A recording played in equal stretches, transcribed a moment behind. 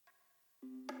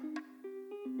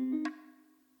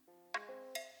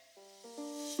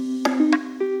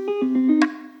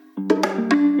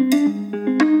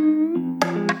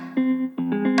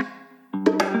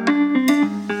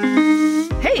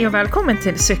och välkommen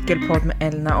till Cykelpodd med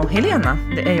Elna och Helena.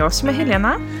 Det är jag som är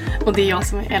Helena. Och det är jag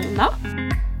som är Elna.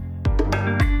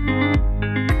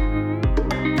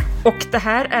 Och det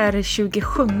här är det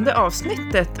 27:e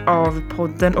avsnittet av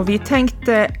podden. Och vi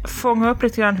tänkte fånga upp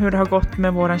lite grann hur det har gått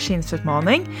med våran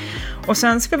kinsutmaning. Och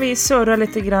sen ska vi surra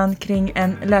lite grann kring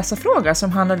en läsarfråga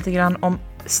som handlar lite grann om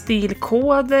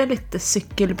stilkoder, lite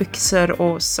cykelbyxor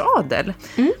och sadel.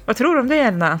 Vad tror du om det,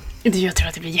 Elna? Jag tror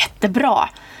att det blir jättebra.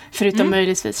 Förutom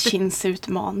möjligtvis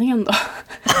kinsutmaningen då.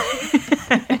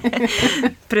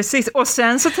 Precis, och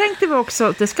sen så tänkte vi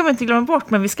också, det ska vi inte glömma bort,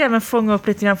 men vi ska även fånga upp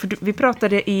lite grann, för vi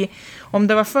pratade om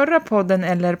det var förra podden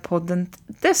eller podden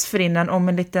dessförinnan, om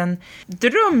en liten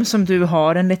dröm som du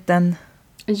har, en liten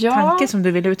tanke som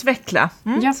du vill utveckla.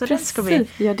 Ja, så precis.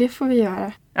 Det får vi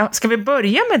göra. Ja, ska vi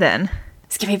börja med den?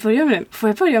 Ska vi börja med den? Får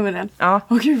jag börja med den? Ja,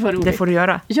 Gud vad roligt. Det får du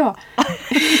göra. Ja.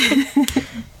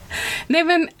 Nej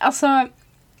men alltså,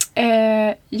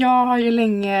 jag har ju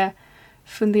länge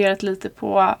funderat lite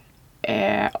på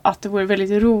att det vore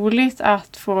väldigt roligt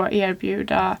att få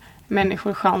erbjuda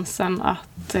människor chansen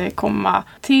att komma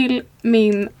till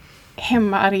min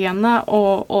hemmaarena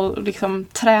och liksom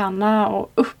träna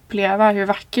och uppleva hur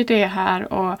vackert det är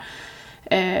här och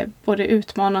både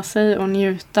utmana sig och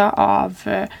njuta av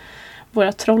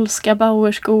våra trollska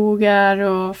bauerskogar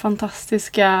och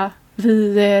fantastiska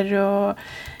vier och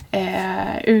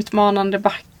utmanande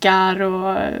backar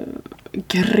och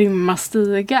grymma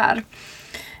stigar.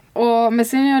 Men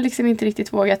sen har jag liksom inte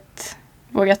riktigt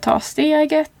vågat ta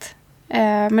steget.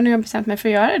 Men nu har jag bestämt mig för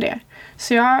att göra det.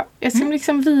 Så jag ska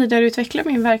liksom vidareutveckla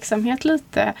min verksamhet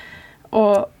lite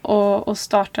och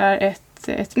startar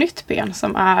ett nytt ben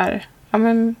som är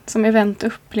som event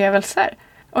och upplevelser.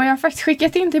 Och jag har faktiskt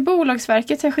skickat in till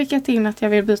Bolagsverket. Jag har skickat in att jag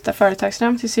vill byta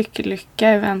företagsnamn till Cykellycka,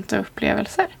 event och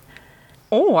upplevelser.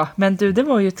 Men du, det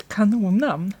var ju ett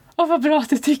kanonnamn. Vad bra att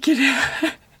du tycker det.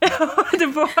 Ja, det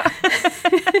var...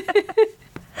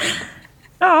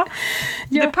 ja,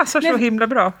 det passar så himla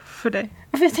bra för dig.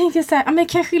 För jag tänkte så här, men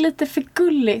kanske lite för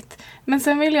gulligt. Men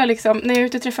sen vill jag liksom, när jag är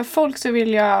ute och träffar folk så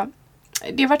vill jag...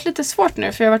 Det har varit lite svårt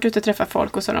nu, för jag har varit ute och träffat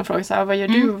folk och så de frågar så här, vad gör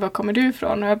du? Var kommer du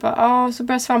ifrån? Och jag bara, så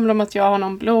börjar jag svamla om att jag har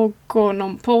någon blogg och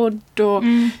någon podd och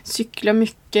cyklar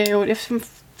mycket och jag får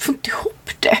inte ihop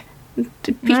det.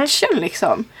 Pitchen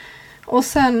liksom. Och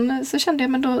sen så kände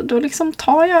jag, men då liksom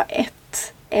tar jag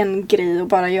en grej och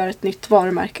bara gör ett nytt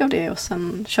varumärke av det och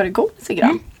sen kör igång lite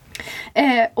grann.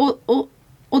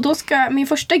 Och då ska min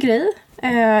första grej,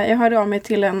 jag hörde av mig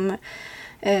till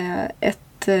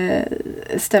ett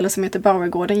ställe som heter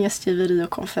Bauergården, gästgiveri och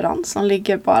konferens som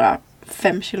ligger bara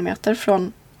 5 kilometer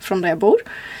från där jag bor.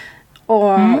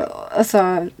 Och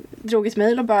alltså drog ett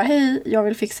mejl och bara, hej, jag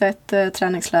vill fixa ett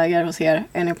träningsläger hos er,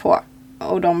 är ni på?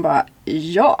 Och de bara,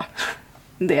 ja,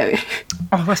 det är vi.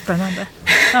 Vad spännande.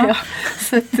 Ja,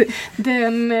 så att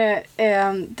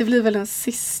det blir väl den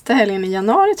sista helgen i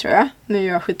januari tror jag. Nu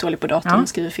är jag skitdålig på datum och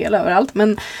skriver fel överallt.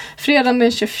 Men fredagen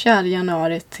den 24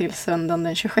 januari till söndagen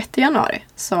den 26 januari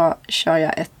så kör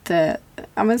jag ett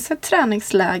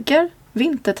träningsläger,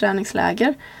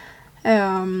 vinterträningsläger.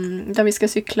 Där vi ska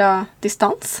cykla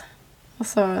distans.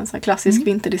 Alltså en sån klassisk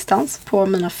vinterdistans på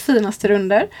mina finaste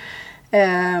runder.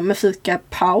 Med fika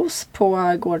paus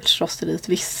på Gårdsrosteriet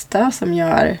Vista som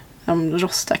de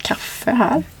rostar kaffe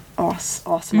här.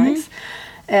 Nice.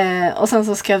 Och sen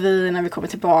så ska vi, när vi kommer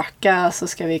tillbaka, så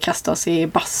ska vi kasta oss i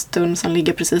bastun som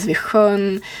ligger precis vid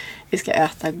sjön. Vi ska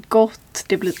äta gott.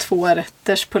 Det blir 2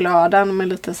 rätters på lördagen med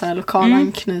lite så här lokal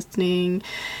anknytning.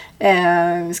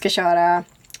 Vi ska köra,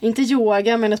 inte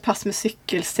yoga, men ett pass med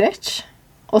cykelstretch.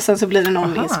 Och sen så blir det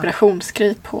någon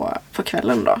inspirationsgrej på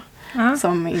kvällen då.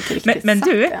 Som inte riktigt men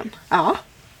du, än. Ja.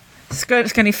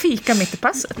 Ska ni fika mitt i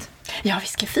passet? Ja, vi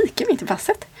ska fika mitt i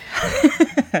passet.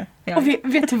 Ja. Och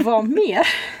vet du vad mer?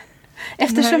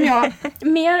 Eftersom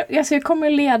jag kommer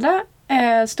leda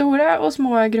stora och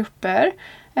små grupper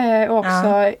och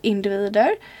också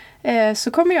individer,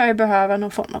 så kommer jag ju behöva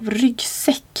någon form av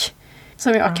ryggsäck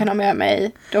som jag kan ha med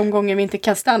mig de gånger vi inte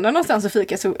kan stanna någonstans och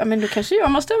fika. Så då kanske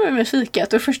jag måste ha med mig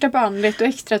fikat och första bandet och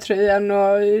extra tröjan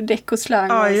och däck och slang.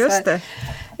 Ja, just det.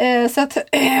 Så att,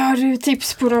 har du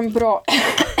tips på någon bra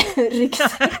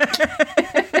ryggsäck?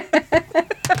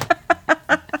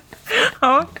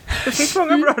 Ja, det finns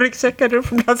många bra ryggsäckar där du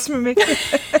får plats med mycket.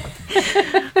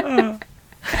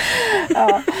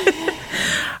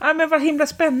 Ja, men vad himla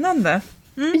spännande.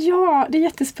 Ja, det är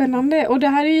jättespännande. Och det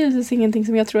här är ju givetvis ingenting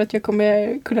som jag tror att jag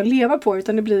kommer kunna leva på,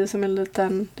 utan det blir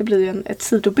som ett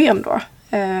sidoben då.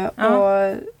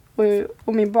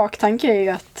 Och min baktanke är ju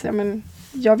att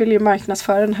jag vill ju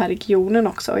marknadsföra den här regionen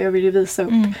också. Och jag vill ju visa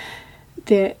upp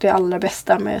det allra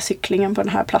bästa med cyklingen på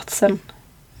den här platsen.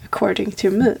 according to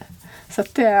me. Så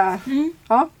att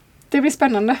det blir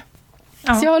spännande.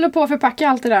 Ja. Så jag håller på att förpacka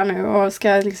allt det där nu och ska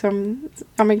liksom,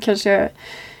 kanske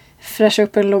fräscha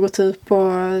upp en logotyp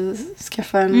och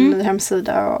skaffa en ny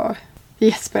hemsida och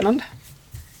jättespännande.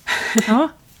 Ja.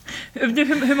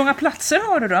 Hur många platser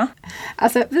har du då?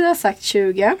 Alltså vi har sagt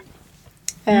 20.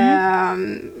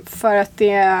 För att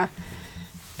det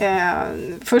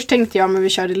först tänkte jag men vi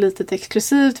kör det lite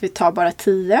exklusivt, vi tar bara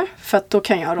 10 för att då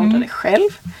kan jag rodda det själv.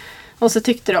 Och så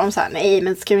tyckte de så här, nej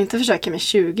men ska vi inte försöka med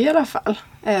 20 i alla fall?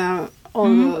 Och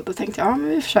då tänkte jag, men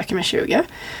vi försöker med 20.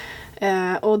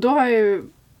 Och då har jag ju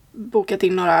bokat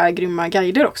in några grymma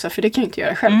guider också, för det kan jag inte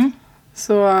göra själv.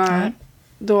 Så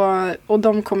då, och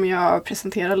de kommer jag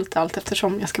presentera lite allt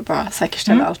eftersom jag ska bara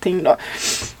säkerställa allting då.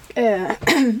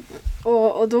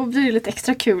 Och då blir det lite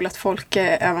extra kul att folk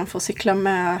även får cykla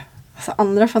med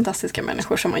andra fantastiska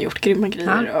människor som har gjort grymma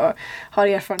grejer och har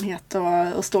erfarenhet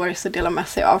och stories att dela med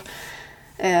sig av.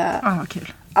 Vad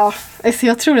kul. Ja, så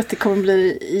jag tror att det kommer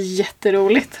bli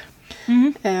jätteroligt.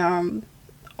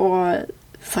 Och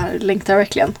så här längtar jag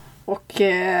verkligen. Och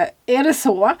är det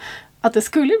så att det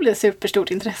skulle bli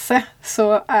superstort intresse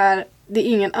så är det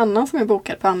ingen annan som är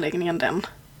bokad på anläggningen den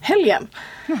helgen.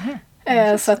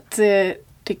 Så att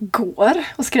det går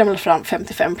att skrämma fram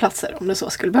 55 platser om det så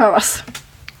skulle behövas.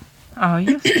 Ja,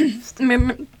 just.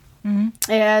 Men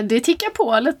det tickar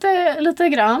på lite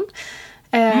grann.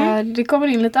 Det kommer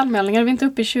in lite anmälningar. Vi är inte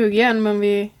uppe i 20 än, men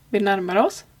vi närmar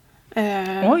oss.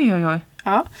 Oj.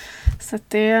 Ja, så att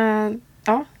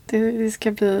det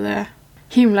ska bli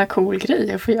himla cool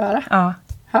grej att få göra.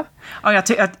 Ja,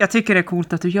 jag tycker det är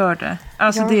coolt att du gör det.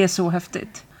 Alltså det är så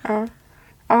häftigt.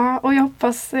 Ja, och jag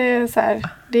hoppas så här.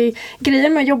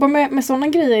 Grejen med att jobba med sådana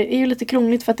grejer är ju lite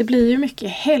krångligt för att det blir ju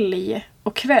mycket helg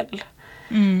och kväll.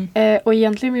 Och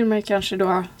egentligen vill man ju kanske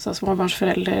då som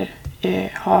småbarnsförälder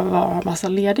ha massa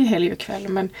ledig helg och kväll.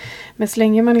 Men så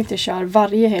länge man inte kör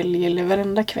varje helg eller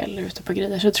varenda kväll ute på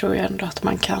grejer så tror jag ändå att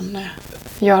man kan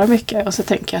göra mycket. Och så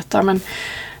tänker jag att men,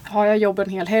 har jag jobb en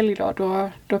hel helg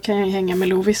då kan jag hänga med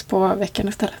Lovis på veckan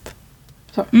istället.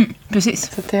 Så.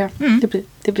 Precis. Så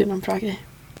det blir någon bra grej.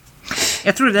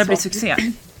 Jag tror det där blir succé.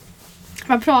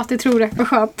 Vad bra att du tror det. Vad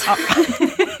skönt. Ja.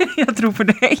 Jag tror på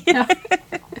dig.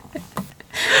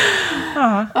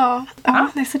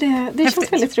 Nej, så det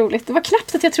känns väldigt roligt. Det var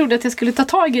knappt att jag trodde att jag skulle ta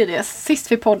tag i det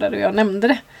sist vi poddade och jag nämnde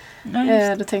det.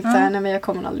 Då tänkte jag, nej men jag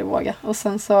kommer aldrig våga. Och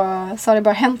sen så har det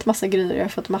bara hänt massa grejer. Jag har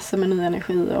fått massor med ny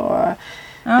energi och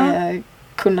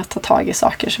kunnat ta tag i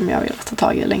saker som jag velat ta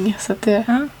tag i länge. Så att det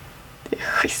är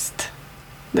schysst.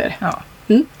 Det är det. Ja,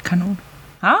 kanon.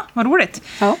 Ja, vad roligt.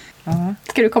 Ja.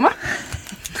 Ska du komma?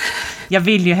 Jag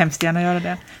vill ju hemskt gärna göra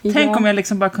det. Tänk om jag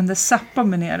liksom bara kunde sappa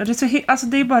mig ner.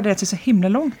 Det är bara det att det är så himla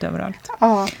långt överallt.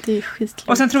 Ja, det är skitlångt.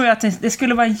 Och sen tror jag att det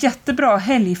skulle vara en jättebra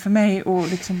helg för mig att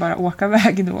liksom bara åka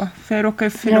iväg då. För jag råkar ju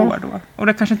fylla år då. Och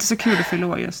det är kanske inte så kul att fylla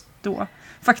år just då.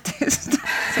 Faktiskt.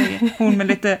 Säger hon med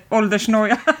lite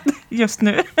åldersnoja just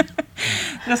nu.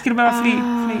 Jag skulle bara fly.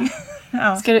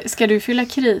 Ja. Ska du fylla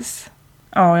kris?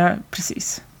 Ja,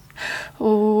 precis.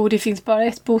 Och det finns bara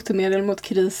ett botemedel mot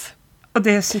kris. Och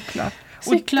det är cykla.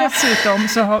 Och dessutom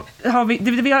så har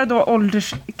vi har då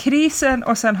ålderskrisen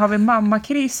och sen har vi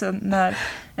mammakrisen när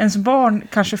ens barn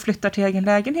kanske flyttar till egen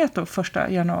lägenhet då 1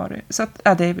 januari. Så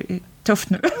att, det är tufft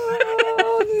nu.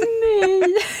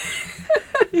 Nej.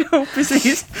 Jo,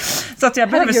 precis. Så att jag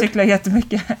behöver cykla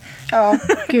jättemycket. Ja,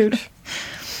 gud.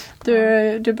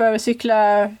 Du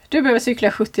behöver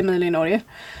cykla 70 mil i Norge.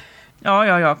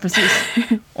 Ja, precis.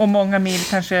 Och många mil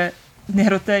kanske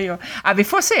neråt dig. Vi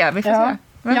får se.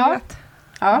 Vem vet?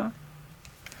 Ja.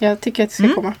 Jag tycker att det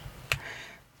ska komma.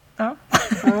 Ja.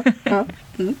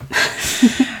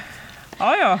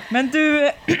 Ja, men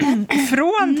du,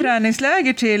 från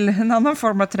träningsläger till en annan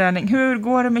form av träning. Hur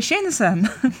går det med kinsen?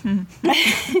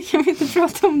 Jag vill inte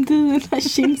prata om dina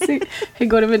kins. Hur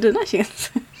går det med dina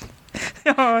kins?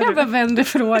 Ja, jag bara vänder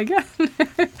frågan.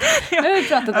 Jag har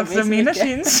pratat om alltså mina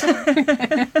kins.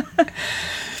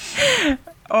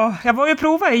 Jag var ju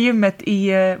prova i gymmet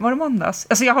var det måndags?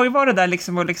 Alltså jag har ju varit där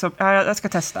liksom jag ska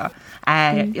testa.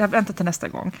 Jag väntar till nästa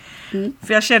gång.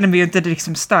 För jag känner mig ju inte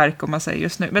liksom stark om man säger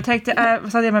just nu. Men jag tänkte,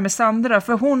 vad hade jag med Sandra?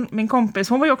 För min kompis,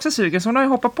 hon var ju också sugen så hon har ju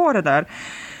hoppat på det där.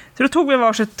 Så då tog vi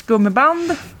varsitt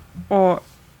gummiband och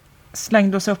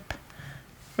slängde oss upp.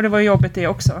 Och det var ju jobbigt det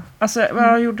också. Alltså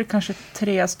jag gjorde kanske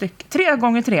 3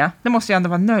 gånger 3. Det måste jag ändå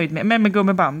vara nöjd med. Men med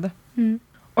gummiband.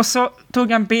 Och så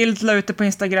tog jag en bild, la ut det på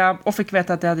Instagram och fick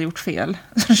veta att jag hade gjort fel.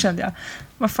 Så kände jag,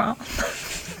 vad fan.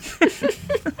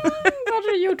 Vad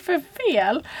har du gjort för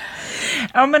fel?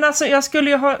 Ja men alltså jag skulle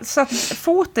ju ha satt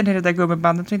foten i det där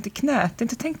gummibandet och inte knät.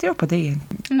 Inte tänkte jag på det.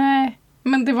 Nej.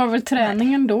 Men det var väl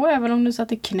träningen då, även om du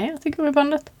satt i knät i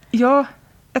gummibandet? Ja,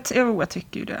 jag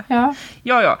tycker ju det. Ja.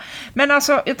 Ja. Men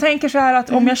alltså, jag tänker så här att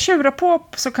om jag tjurar på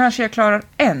så kanske jag klarar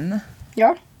en.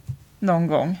 Ja. Någon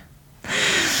gång.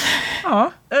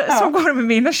 Ja, så går det med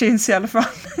mina chins i alla fall.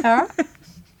 Ja.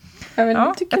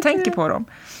 Jag tänker på dem.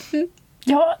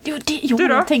 Ja,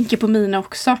 jag tänker på mina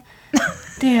också.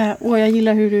 Jag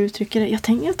gillar hur du uttrycker det. Jag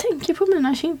tänker på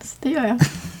mina chins, det gör jag.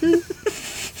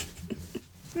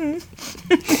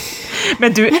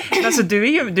 Men du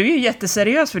är ju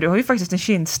jätteseriös, för du har ju faktiskt en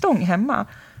kindstång hemma.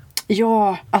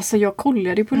 Ja, alltså jag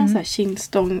kollade på någon sån här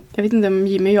kindstång. Jag vet inte om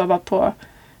Jimmy och jag var på...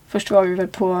 Först var vi väl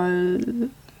på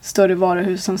större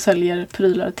varuhus som säljer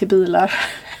prylar till bilar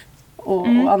och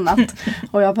annat.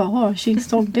 Och jag bara,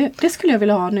 kindstång, det skulle jag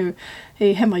vilja ha nu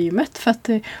i hemmagymmet. För att,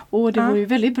 det vore ju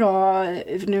väldigt bra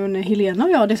nu när Helena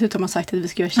och jag dessutom har sagt att vi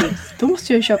ska göra kindst. Då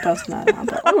måste jag ju köpa en sån här. Han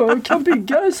bara, jag kan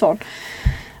bygga en sån.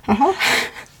 Jaha.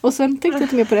 Och sen tänkte jag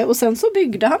inte mer på det. Och sen så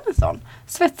byggde han en sån.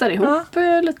 Svetsade ihop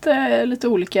lite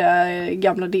olika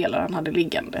gamla delar han hade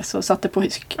liggande. Så satte på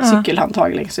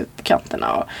cykelhandtag längs ut på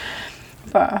kanterna. Och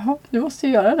bara, nu måste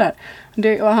jag göra det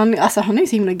här. Och han är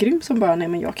så himla grym som bara, nej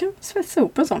men jag kan svetsa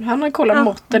ihop en sån. Han har kollat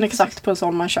måtten exakt på en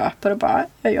sån man köper och bara,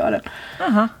 jag gör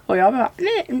den. Och jag bara,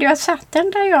 nej, du har satt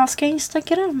den där jag ska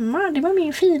instagramma. Det var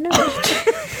min fina ord.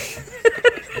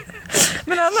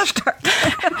 Men annars tack.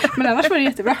 Men annars var det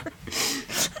jättebra.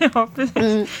 Ja,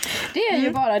 precis. Det är ju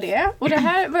bara det. Och det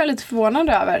här var jag lite förvånad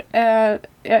över.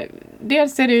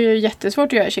 Dels är det ju jättesvårt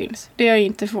att göra chins. Det är jag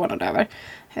inte förvånad över.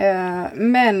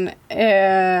 Men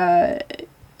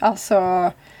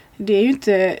alltså det är ju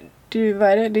inte vad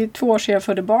är det? Det är 2 år sedan jag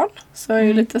födde barn. Så är det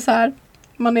ju lite så här,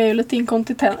 man är ju lite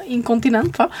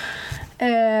inkontinent va?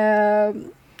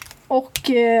 Och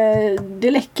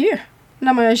det läcker ju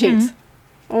när man gör chins.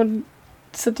 Och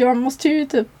så att jag måste ju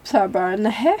typ så här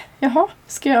bara,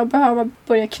 ska jag behöva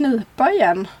börja knipa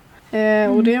igen?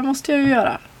 Och det måste jag ju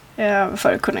göra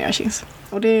för att kunna göra chins.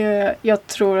 Och jag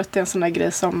tror att det är en sån där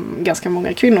grej som ganska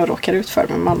många kvinnor råkar ut för,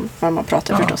 men man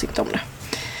pratar förstås inte om det.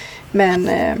 Men,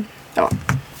 ja.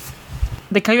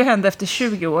 Det kan ju hända efter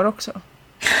 20 år också.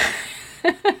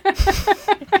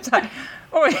 Så här,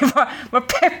 oj, vad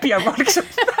pepp jag var liksom.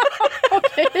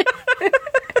 Okej.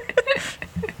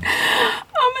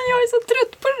 Ja, men jag är så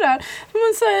trött på det där.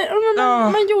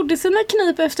 Man gjorde sina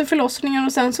knip efter förlossningen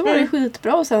och sen så var det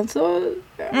skitbra och sen så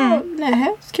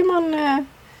ska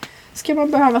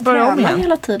man behöva träna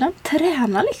hela tiden.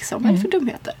 Träna liksom, vad är det för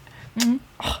dumheter?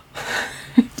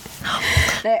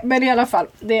 Nej, men i alla fall,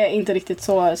 det är inte riktigt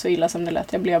så illa som det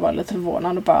lät. Jag blev bara lite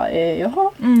förvånad och bara,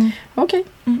 okej,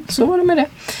 så var det med det.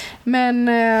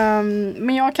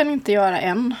 Men jag kan inte göra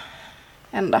en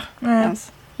enda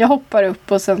ens. Jag hoppar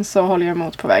upp och sen så håller jag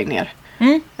emot på väg ner.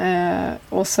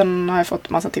 Och sen har jag fått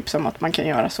massa tips om att man kan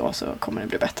göra så kommer det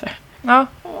bli bättre. Ja.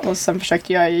 Och sen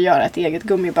försökte jag göra ett eget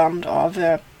gummiband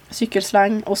av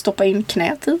cykelslang och stoppa in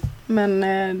knät i. Men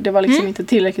det var liksom inte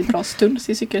tillräckligt bra stuns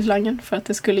i cykelslangen för att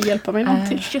det skulle hjälpa mig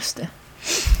någonting. Just det.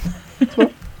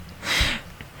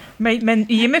 Men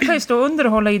Jimmy kan ju stå under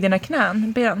och hålla i dina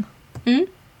ben.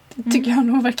 Det tycker jag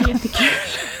nog verkar jättekul.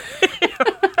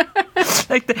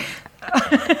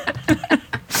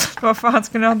 Vad fan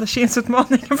skulle jag ha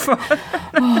kinsutmaningen för?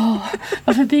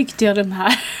 Varför byggde jag den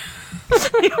här?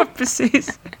 Ja,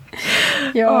 precis.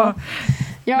 Ja.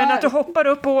 Men att du hoppar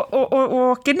upp och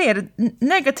åker ner.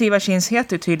 Negativa chins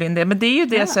heter ju tydligen det. Men det är ju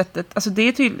det sättet. Alltså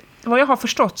det är vad jag har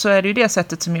förstått så är det ju det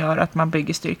sättet som gör att man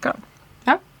bygger styrkan.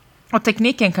 Ja. Och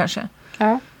tekniken kanske.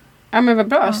 Ja. Ja, men vad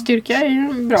bra. Ja. Styrka är ju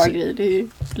en bra grej. Det är ju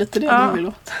lite det man vill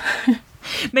åt.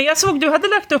 Men jag såg, du hade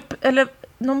lagt upp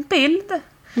någon bild.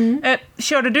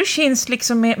 Körde du chins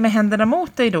liksom med händerna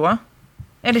mot dig då?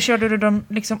 Eller körde du dem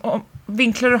liksom,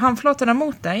 vinklade du handflatorna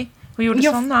mot dig och gjorde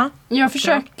sådana? Jag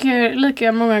försöker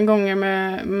lika många gånger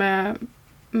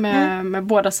med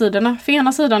båda sidorna. För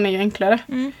ena sidan är ju enklare.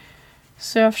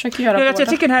 Så jag försöker göra båda. Jag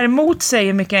tycker den här emot sig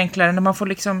är mycket enklare när man får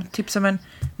liksom typ som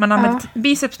man använder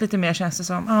biceps lite mer, känns det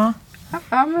som.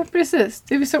 Ja, men precis.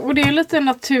 Och det är lite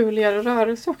naturligare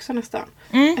rörelse också nästan.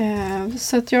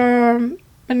 Så att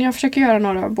jag försöker göra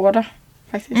några av båda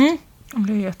faktiskt. Det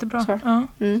blir jättebra.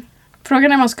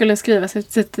 Frågan är om man skulle skriva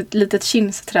ett litet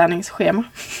kinsträningsschema.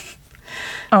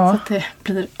 Så att det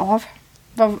blir av.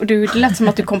 Det lät som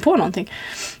att du kom på någonting.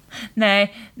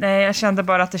 Nej, jag kände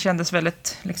bara att det kändes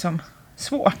väldigt liksom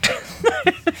svårt.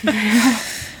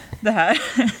 Det här.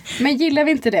 Men gillar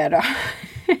vi inte det då?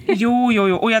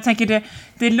 Jo. Och jag tänker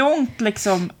det är långt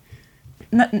liksom.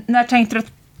 När tänkte du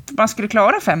att man skulle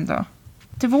klara 5 då?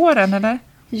 Till våren eller?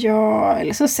 Ja,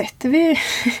 eller så sätter vi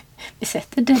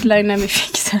sätter deadline när vi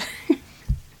fixar.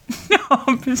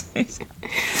 Ja, precis.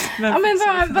 Men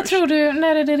vad tror du,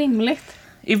 när är det rimligt?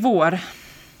 I vår.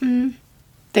 Mm.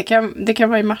 Det kan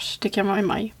vara i mars, det kan vara i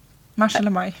maj. Mars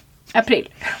eller maj. April.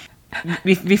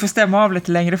 Vi får stämma av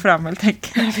lite längre fram helt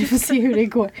enkelt. Ja, vi får se hur det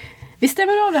går. Vi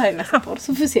stämmer av det här i nästa podd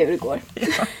så får vi se hur det går.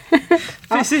 Ja,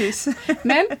 precis.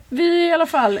 Men vi är i alla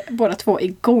fall båda två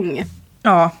igång.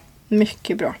 Ja.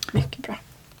 Mycket bra, mycket bra.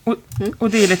 Och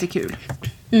det är lite kul.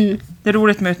 Mm. Det är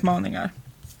roligt med utmaningar.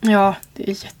 Ja, det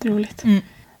är jätteroligt. Mm.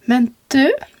 Men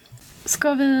du,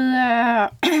 ska vi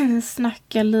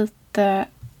snacka lite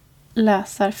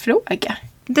läsarfråga?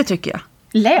 Det tycker jag.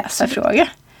 Läsarfråga?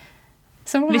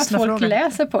 Som om att folk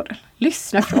läser på det.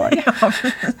 Lyssnarfråga. Ja.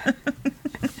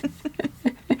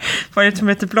 Var det som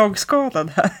lite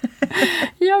bloggskadad här?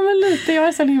 Ja, men lite. Jag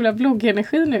har sån himla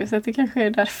bloggenergi nu så att det kanske är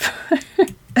därför.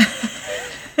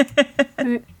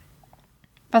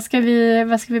 Vad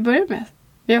ska vi börja med?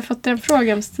 Vi har fått en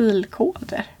fråga om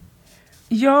stilkoder.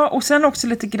 Ja, och sen också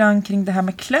lite grann kring det här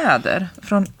med kläder.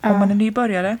 Från om man är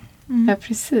nybörjare. Mm. Ja,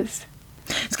 precis.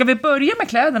 Ska vi börja med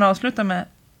kläderna och avsluta med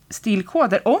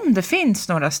stilkoder? Om det finns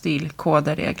några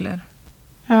stilkoderregler.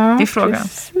 Ja, det är frågan.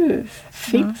 Precis.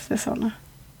 Finns det sådana?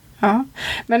 Ja.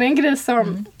 Men en grej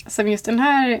som just den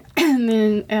här,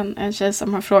 en tjej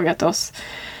som har frågat oss.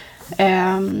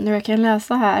 Nu jag kan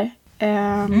läsa här.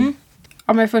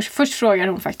 Ja, men först frågar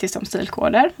hon faktiskt om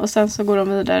stilkoder. Och sen så går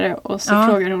hon vidare och så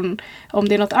frågar hon om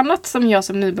det är något annat som jag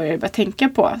som nybörjare börjar tänka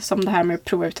på. Som det här med att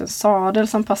prova ut en sadel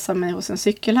som passar mig hos en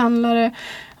cykelhandlare.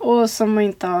 Och som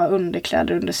inte har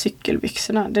underkläder under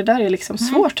cykelbyxorna. Det där är liksom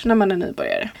svårt när man är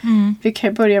nybörjare. Mm. Vi kan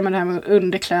ju börja med det här med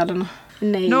underkläderna.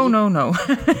 Nej. No.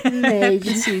 Nej.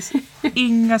 Precis.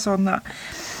 Inga sådana.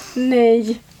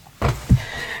 Nej.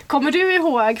 Kommer du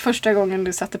ihåg första gången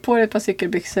du satte på dig ett par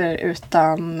cykelbyxor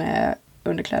utan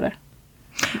underkläder?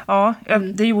 Ja,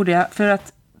 det gjorde jag. För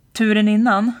att turen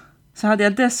innan så hade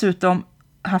jag dessutom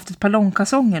haft ett par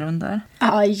långkalsonger under.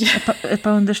 Aj. Ett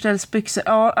par underställsbyxor.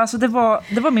 Ja, alltså det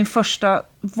var min första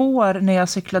vår när jag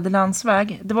cyklade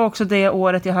landsväg. Det var också det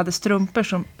året jag hade strumpor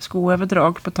som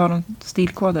skoöverdrag, på tal om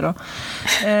stilkoder då.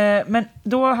 Men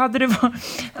då hade det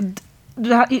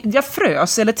jag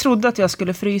frös, eller trodde att jag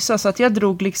skulle frysa, så att jag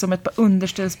drog liksom ett par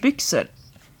underställsbyxor.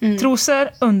 Trosor,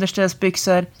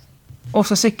 underställsbyxor och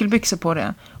så cykelbyxor på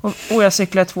det. Och jag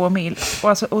cyklade 2 mil. Och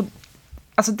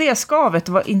alltså det skavet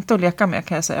var inte att leka med,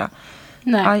 kan jag säga.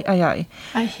 Nej.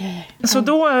 Aj. Så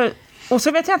då, och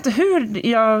så vet jag inte hur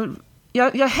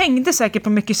jag hängde säkert på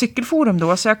mycket cykelforum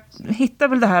då, så jag hittade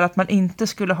väl det här att man inte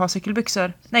skulle ha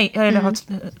cykelbyxor. Nej, eller ha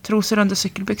trosor under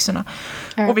cykelbyxorna.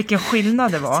 Och vilken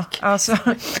skillnad det var. Alltså.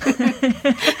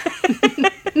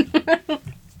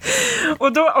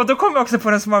 och då kom jag också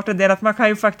på den smarta delen att man kan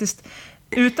ju faktiskt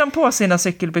utanpå sina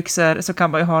cykelbyxor så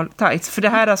kan man ju ha tights. För det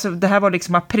här var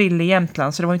liksom april i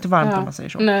Jämtland, så det var inte varmt om man säger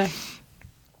så. Nej.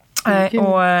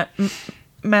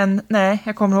 Men nej,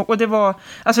 jag kommer ihåg. Och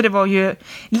det var ju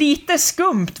lite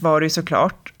skumt var det ju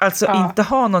såklart. Alltså inte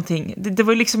ha någonting. Det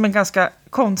var ju liksom en ganska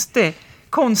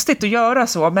konstigt att göra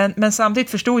så. Men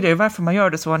samtidigt förstod jag ju varför man gör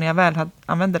det så när jag väl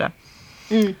använde det.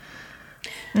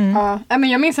 Ja, men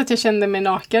jag minns att jag kände mig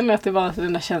naken. Att det var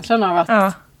den där känslan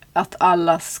av att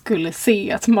alla skulle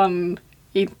se att man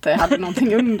inte hade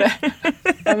någonting under.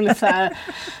 Så här,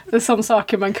 det är som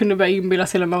saker man kunde börja inbilla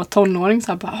sig när man var tonåring.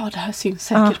 Så här, det här syns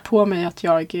säkert på mig att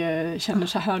jag känner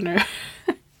så här nu.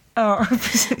 Ja,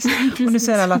 precis. Och nu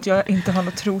säger alla att jag inte har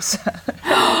något trosor.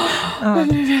 Men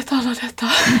nu vet alla detta.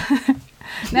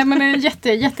 Nej, men det är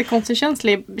en jättekonstig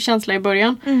känsla i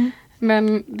början.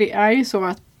 Men det är ju så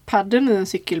att paddeln i en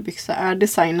cykelbyxa är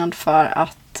designad för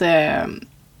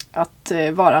att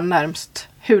vara närmst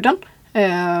huden.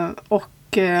 Och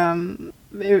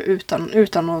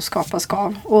utan att skapa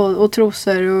skav. Och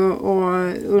trosor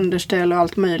och underställ och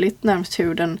allt möjligt närmst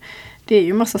huden. Det är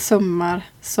ju massa sömmar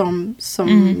som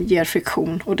ger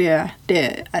friktion. Och det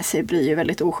blir ju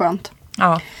väldigt oskönt.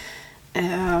 Ja.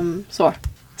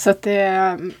 Så att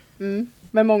det...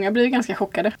 Men många blir ganska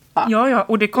chockade. Ja,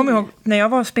 och det kommer jag ihåg när jag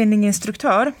var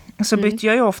spinninginstruktör så bytte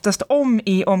jag ju oftast om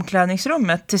i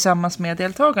omklädningsrummet tillsammans med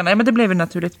deltagarna. Men det blev ju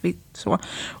naturligtvis så.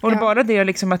 Och bara det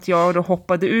liksom att jag då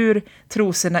hoppade ur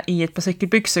trosorna i ett par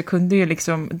cykelbyxor kunde ju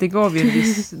liksom, det gav ju en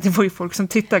viss, det var ju folk som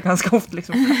tittade ganska ofta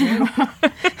liksom.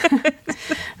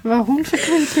 Vad hon för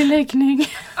konstig läggning.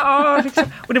 Ja, liksom.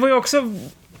 Och det var ju också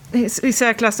i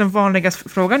särklass den vanligaste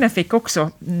frågan jag fick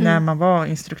också när man var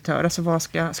instruktör. Alltså vad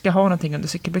ska jag ha någonting under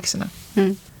cykelbyxorna?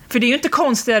 För det är ju inte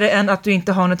konstigare än att du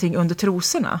inte har någonting under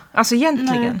trosorna. Alltså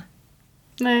egentligen.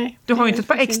 Nej. Du har ju inte ett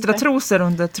par extra trosor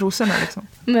under trosorna liksom.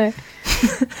 Nej.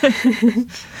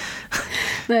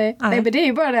 Nej, men det är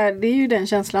ju bara det är ju den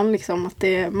känslan liksom att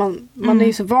man är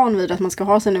ju så van vid att man ska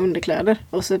ha sina underkläder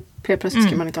och så plötsligt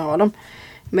ska man inte ha dem.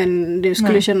 Men det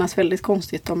skulle kännas väldigt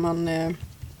konstigt om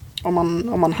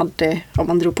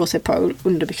man drog på sig ett par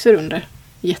underbyxor under.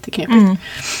 Jätteknepigt.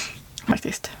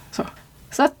 Faktiskt.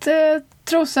 Så att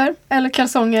trosor eller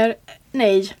kalsonger,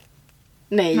 nej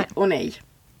och nej.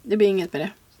 Det blir inget med det.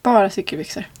 Bara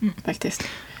cykelbyxor faktiskt.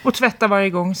 Och tvätta varje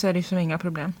gång så är det som inga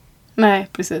problem. Nej,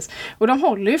 precis. Och de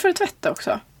håller ju för att tvätta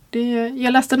också.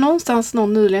 Jag läste någonstans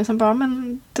någon nyligen som bara,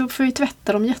 men då får vi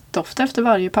tvätta dem jätteofta efter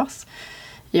varje pass.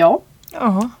 Ja.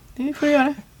 Det får du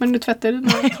göra. Men du tvättar dina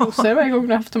trosor varje gång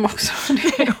du har haft dem också.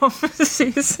 Ja,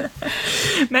 precis.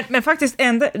 Men faktiskt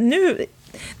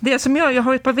det som jag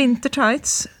har ett par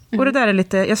vintertights. Och det där är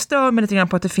lite, jag stör mig lite grann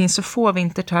på att det finns så få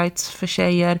vintertights för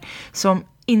tjejer som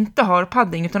inte har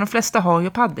padding, utan de flesta har ju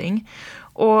padding.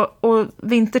 Och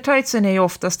vintertightsen är ju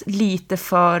oftast lite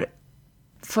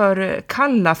för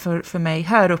kalla för mig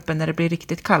här uppe när det blir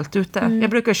riktigt kallt ute. Jag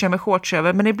brukar köra med shorts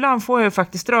över, men ibland får jag ju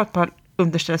faktiskt dra ett par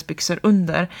underställsbyxor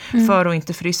under för att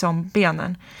inte frysa om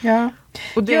benen. Ja.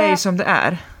 Och det är ju som det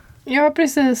är. Jag har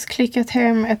precis klickat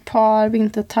hem ett par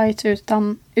vintertights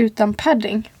utan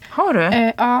padding. Har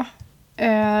du? Ja.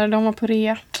 De var på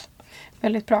rea.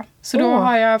 Väldigt bra. Så då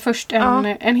har jag först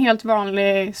en helt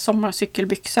vanlig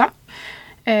sommarcykelbyxa.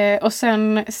 Och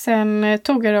sen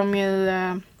tog jag dem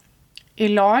i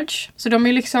large. Så de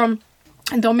är liksom,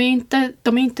 de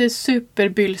är inte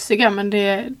superbylsiga, men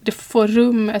det får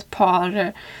rum ett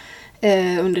par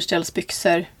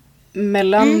underställsbyxor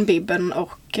mellan bibben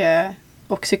och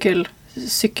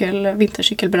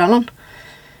vintercykelbrallan.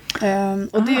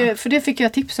 Och för det fick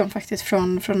jag tips om faktiskt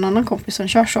från en annan kompis som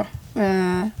kör så.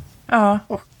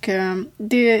 Och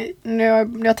nu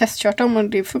har jag testkört dem och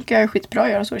det funkar skitbra att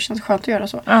göra så. Det känns skönt att göra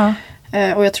så.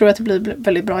 Och jag tror att det blir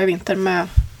väldigt bra i vinter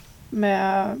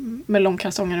med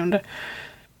långkalsonger under.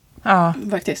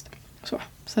 Faktiskt. Så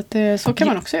att så kan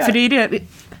man också göra. För det är det.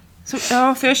 För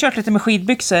jag har kört lite med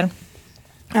skidbyxor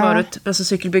förut. Alltså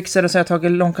cykelbyxor och så har jag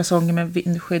tagit långkalsonger med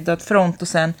vindskyddad front och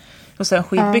sen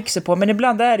skidbyxor på. Men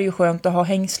ibland är det ju skönt att ha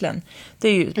hängslen. Det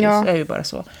är ju bara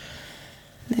så.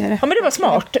 Det är det. Ja, men det var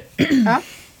smart.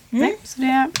 Nej, så det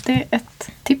är ett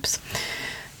tips.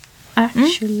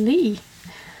 Actually.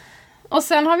 Och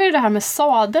sen har vi det här med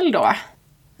sadel då.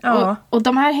 Och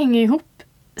de här hänger ihop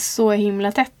så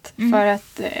himla tätt. För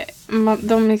att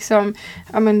de liksom,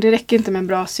 det räcker inte med en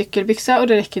bra cykelbyxa och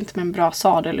det räcker inte med en bra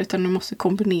sadel, utan du måste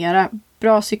kombinera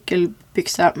bra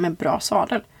cykelbyxa med bra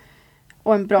sadel.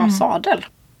 Och en bra sadel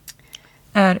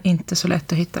är inte så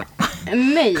lätt att hitta.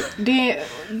 Nej,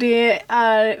 det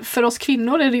är, för oss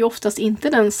kvinnor är det ju oftast inte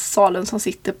den sadeln som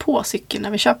sitter på cykeln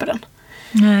när vi köper den.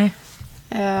 Nej.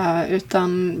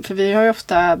 Utan, för vi har ju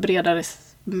ofta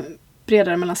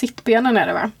bredare mellan sittbenen är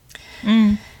det, va?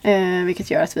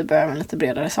 Vilket gör att vi behöver en lite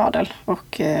bredare sadel.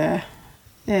 Och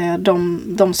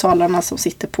de sadlarna som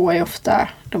sitter på är ofta,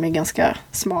 de är ganska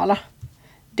smala.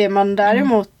 Det man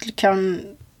däremot kan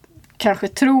kanske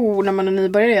tro när man är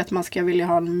nybörjare är att man ska vilja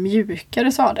ha en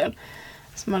mjukare sadel.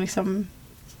 Så man liksom,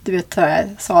 du vet,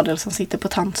 sadel som sitter på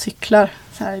tantcyklar.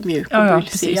 Så här mjuk och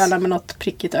bulsig, gärna med något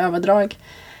prickigt överdrag.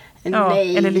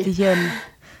 Nej. Eller lite gel.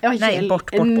 Nej, gel.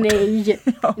 bort.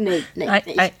 Nej.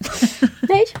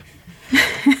 Nej.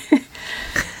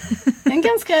 En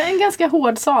ganska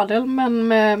hård sadel, men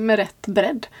med rätt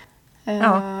bredd.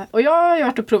 Och jag har ju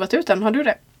varit och provat ut den. Har du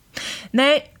det?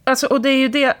 Nej, alltså, och det är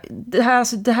ju det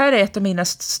här är ett av mina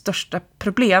största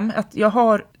problem, att jag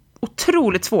har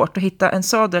otroligt svårt att hitta en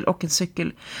sadel och en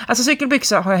cykel. Alltså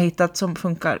cykelbyxa har jag hittat som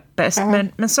funkar bäst,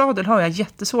 men sadel har jag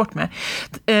jättesvårt med.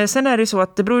 Sen är det ju så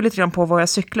att det beror lite grann på vad jag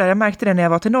cyklar. Jag märkte det när jag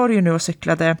var till Norge nu och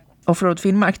cyklade offroad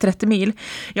Finnmark 30 mil.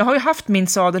 Jag har ju haft min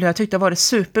sadel och jag tyckte det var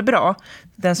superbra,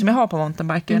 den som jag har på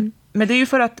mountainbiken. Men det är ju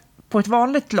för att på ett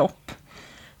vanligt lopp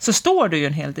så står du ju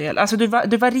en hel del. Alltså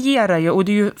du varierar ju, och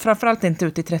du är ju framförallt inte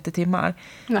ute i 30 timmar.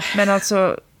 Nej. Men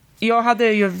alltså, jag hade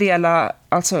ju velat,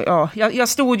 alltså jag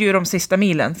stod ju de sista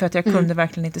milen för att jag kunde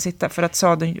verkligen inte sitta, för att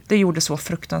sadeln, det gjorde så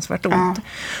fruktansvärt ont.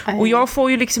 Och jag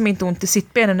får ju liksom inte ont i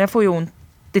sittbenen, jag får ju ont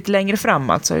lite längre fram,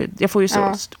 alltså. Jag får ju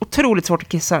så otroligt svårt att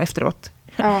kissa efteråt.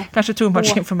 Kanske too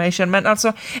much information, men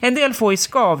alltså en del får ju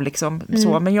skav liksom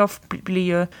så, men jag blir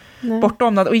ju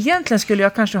bortomnad, och egentligen skulle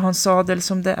jag kanske ha en sadel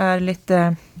som det är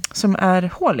lite, som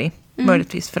är hål i,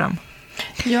 möjligtvis fram.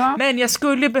 Men jag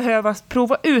skulle behöva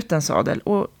prova ut en sadel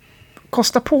och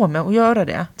kosta på mig och göra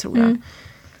det, tror jag.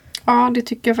 Ja, det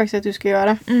tycker jag faktiskt att du ska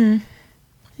göra.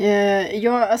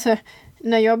 Alltså,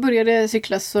 när jag började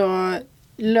cykla så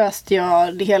löste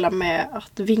jag det hela med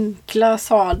att vinkla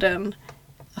sadeln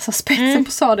Alltså spetsen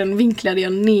på sadeln vinklade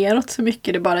jag neråt så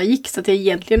mycket det bara gick. Så att jag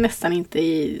egentligen nästan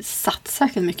inte satt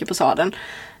särskilt mycket på sadeln.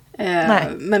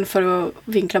 Men för att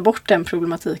vinkla bort den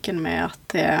problematiken med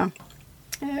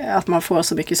att man får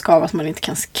så mycket skav att man inte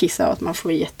kan kissa och att man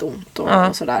får jätteont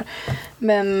och sådär.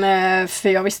 Men för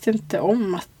jag visste inte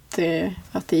om att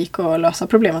det gick att lösa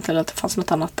problemet eller att det fanns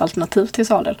något annat alternativ till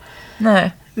sadel.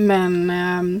 Nej.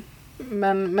 Men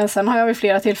sen har jag vid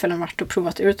flera tillfällen varit och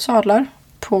provat ut sadlar.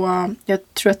 Jag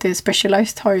tror att det är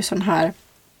Specialized har ju sån här,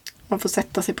 man får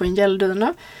sätta sig på en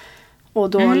gälldyna och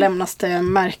då lämnas det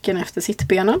märken efter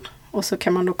sittbenen och så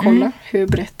kan man då kolla hur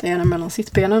brett är det mellan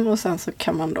sittbenen och sen så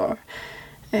kan man då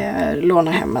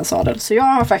låna hem en sadel. Så jag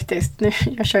har faktiskt,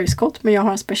 jag kör ju skott men jag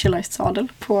har en Specialized sadel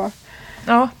på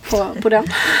den.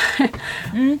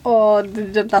 Och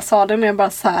den där sadeln är bara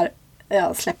så här,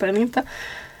 jag släpper den inte.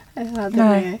 Den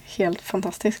är helt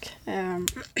fantastisk.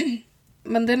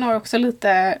 Men den har också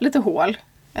lite hål.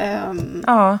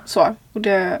 Så. Och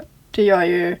det gör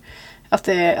ju att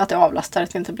det avlastar,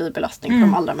 att det inte blir belastning på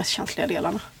de allra mest känsliga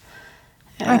delarna.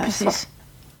 Ja, precis. Så.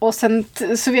 Och sen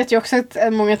så vet jag också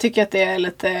att många tycker att det är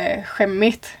lite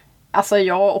skämmigt. Alltså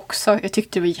jag också. Jag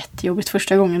tyckte det var jättejobbigt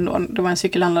första gången då. Det var en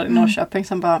cykelhandlare i Norrköping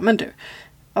som bara, men du,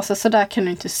 alltså så där kan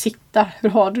du inte sitta. Hur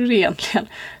har du det egentligen?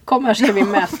 Kom här, ska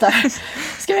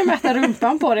vi mäta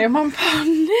rumpan på dig? Och man bara,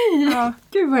 nej,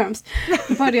 gud vad hemskt.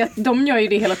 Bara det att de gör ju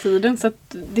det hela tiden. Så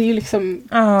att det är ju liksom,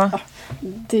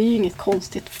 det är ju inget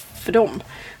konstigt för dem.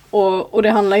 Och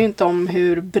det handlar ju inte om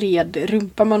hur bred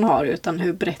rumpa man har utan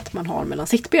hur brett man har mellan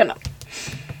sittbenen.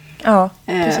 Ja,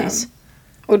 precis.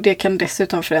 Och det kan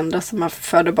dessutom förändras. Om man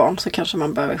föder barn så kanske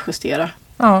man behöver justera.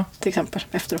 Till exempel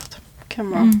efteråt.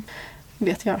 Kan vara,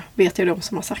 vet jag de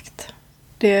som har sagt.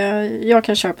 Jag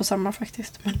kan köra på samma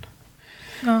faktiskt. Men,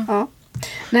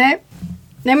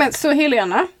 Nej men så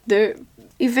Helena, du är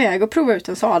iväg och prova ut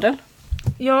en sadel.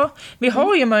 Ja, vi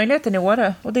har ju möjligheten i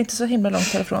Åre och det är inte så himla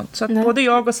långt härifrån. Så att både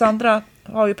jag och Sandra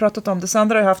har ju pratat om det.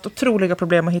 Sandra har ju haft otroliga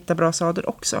problem att hitta bra sadel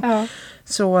också. Ja.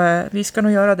 Så vi ska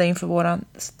nog göra det inför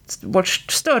vårt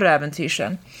större äventyr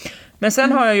sen. Men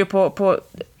sen har jag ju på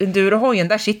endurohojen,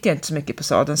 där sitter jag inte så mycket på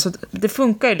sadeln. Så det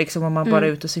funkar ju liksom om man bara är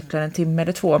ute och cyklar en timme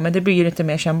eller 2. Men det blir ju lite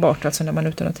mer kännbart alltså när man är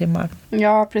ute några timmar.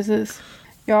 Ja, precis.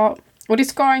 Ja, och det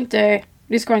ska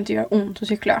inte göra ont att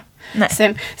cykla.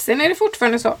 Nej. Sen är det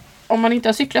fortfarande så. Om man inte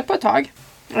har cyklat på ett tag,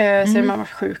 så är man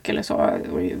varit sjuk eller så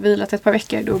och vilat ett par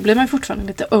veckor, då blir man fortfarande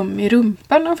lite öm i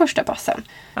rumpan de första passen.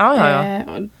 Ja.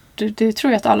 Det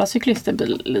tror jag att alla cyklister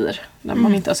blir när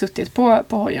man inte har suttit på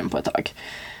hojen på ett tag.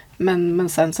 Men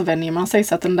sen så vänjer man sig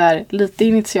så att den där lite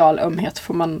initial ömhet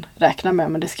får man räkna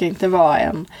med, men det ska inte vara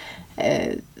en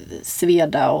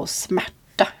sveda och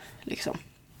smärta liksom.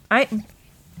 Nej,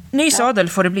 ny sadel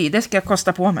får det bli, det ska jag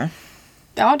kosta på mig.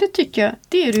 Ja, det tycker jag.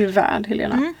 Det är du värd,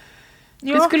 Helena.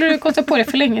 Ja. Det skulle du kosta på dig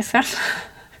för länge sedan.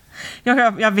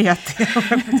 Ja, jag vet.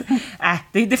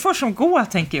 Det får som gå,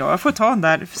 tänker jag. Jag får ta den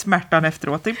där smärtan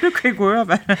efteråt. Det brukar ju gå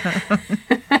över.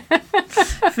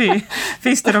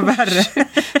 Finns det något värre?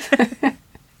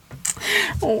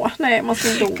 Nej, man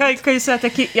ska inte kan ju säga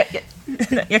att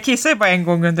jag kissade bara en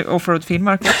gång under Offroad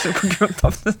Finnmark också på grund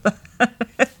av det där.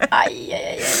 Aj.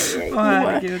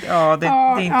 Herregud. Ja, det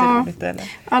är inte roligt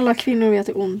eller. Alla kvinnor vet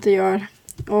hur ont det gör.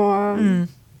 Och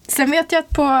sen vet jag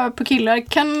att på killar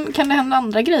kan det hända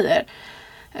andra grejer.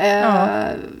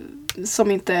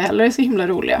 Som inte heller är så himla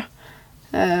roliga.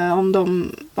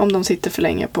 Om de sitter för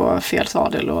länge på fel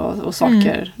sadel och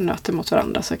saker nöter mot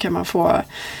varandra, så kan man få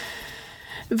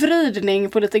vridning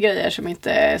på lite grejer som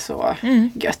inte är så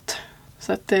gött.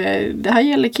 Så att det här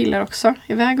gäller killar också.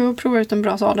 Iväg och prova ut en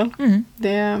bra sadel.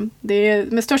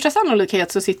 Med största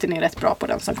sannolikhet så sitter ni rätt bra på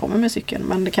den som kommer med cykeln.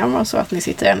 Men det kan vara så att ni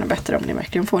sitter ännu bättre om ni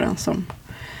verkligen får en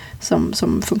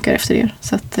som funkar efter er.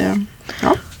 Så att,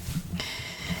 ja.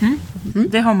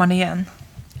 Det har man igen.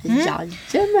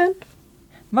 Jajamän.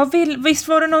 Visst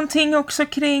var det någonting också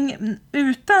kring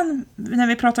utan, när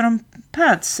vi pratar om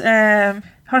pads,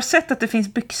 har sett att det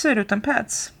finns byxor utan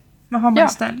pads. Vad har man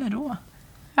istället då?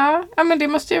 Ja, men det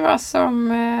måste ju vara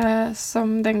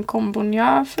som den kombon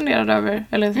jag funderade över,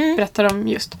 eller berättade om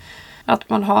just. Att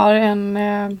man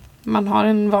har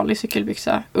en vanlig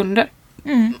cykelbyxa under.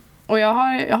 Och jag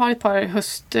har ett par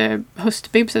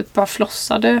höstbibs, ett par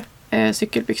flossade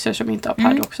cykelbyxor som inte har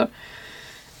pad också.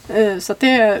 Så att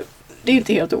det är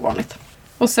inte helt ovanligt.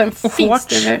 Och sen finns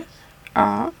det väl...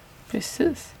 Ja,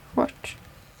 precis. Shorts.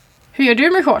 Hur gör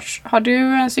du med shorts? Har du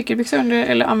en cykelbyxa under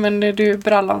eller använder du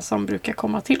brallan som brukar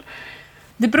komma till?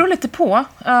 Det beror lite på.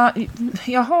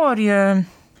 Jag har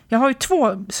ju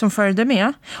 2 som följde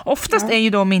med. Oftast är ju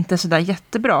de inte sådär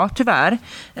jättebra, tyvärr.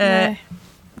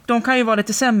 de kan ju vara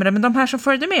lite sämre, men de här som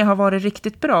följde med har varit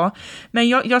riktigt bra. Men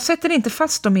jag sätter inte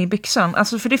fast dem i byxan.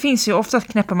 Alltså, för det finns ju ofta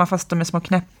knäpper man fast dem med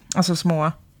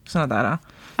små såna där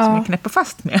som jag knäpper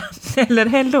fast med. Eller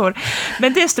hällor.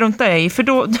 Men det struntar jag i.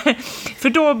 För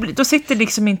då sitter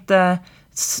liksom inte...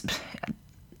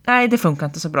 Nej, det funkar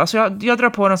inte så bra. Så jag drar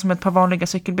på dem som ett par vanliga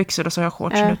cykelbyxor och så har jag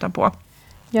shortsen utanpå.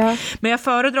 Ja. Men jag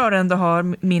föredrar ändå att ha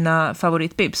mina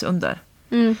favoritbibs under.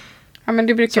 Mm. Ja, men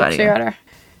det brukar jag också göra.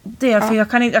 Det är för jag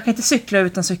kan inte cykla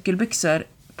utan cykelbyxor.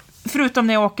 Förutom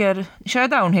när jag kör jag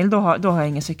downhill, då har jag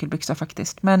ingen cykelbyxa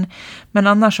faktiskt. Men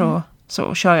annars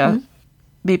så kör jag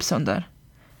bibs under.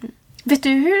 Vet du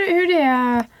hur det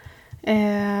är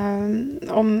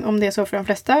om det är så för de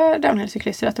flesta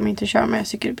downhill-cyklister att de inte kör med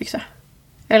cykelbyxa?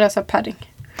 Eller alltså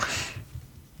padding?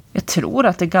 Jag tror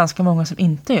att det är ganska många som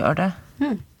inte gör det. Det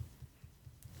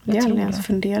har jag aldrig ens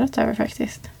funderat över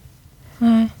faktiskt.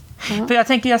 Nej. Ja. För jag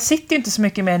tänker, jag sitter ju inte så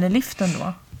mycket med den i liften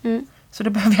då. Så det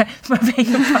behöver jag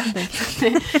ingen padding.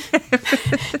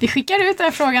 Vi skickar ut den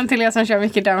här frågan till er som kör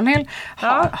mycket downhill.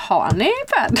 Har ni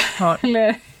pad?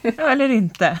 Eller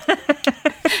inte.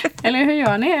 Eller hur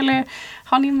gör ni? Eller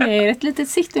har ni med er ett litet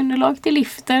sittunderlag till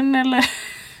liften? Eller?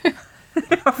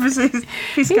 Ja, precis.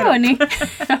 Hur gör ni?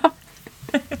 Ja.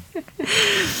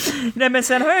 Nej, men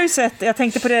sen har jag ju sett, jag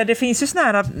tänkte på det finns ju såna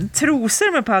här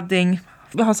trosor med padding.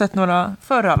 Jag har sett några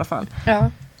förr i alla fall.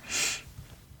 Ja.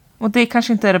 Och det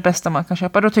kanske inte är det bästa man kan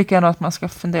köpa. Då tycker jag nog att man ska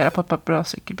fundera på ett par bra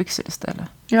cykelbyxor istället.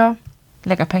 Ja.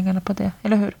 Lägga pengarna på det,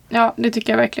 eller hur? Ja, det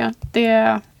tycker jag verkligen.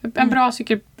 En bra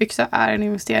cykelbyxa är en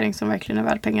investering som verkligen är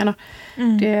värd pengarna.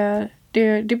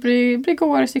 Det blir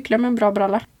godare cyklar med en bra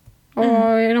bralla.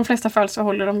 Och i de flesta fall så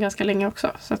håller de ganska länge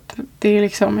också. Så att det är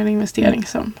liksom en investering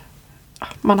som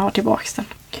man har tillbaka den.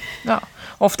 Ja,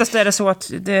 oftast är det så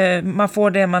att man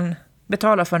får det man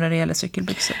betalar för när det gäller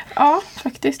cykelbyxor. Ja,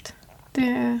 faktiskt.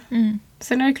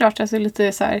 Sen är det klart att alltså,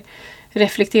 lite så här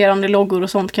reflekterande loggor och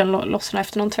sånt kan lossna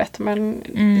efter någon tvätt. Men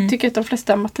jag tycker att de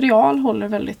flesta material håller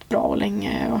väldigt bra och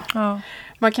länge. Och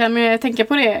man kan tänka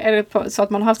på det. Är det så att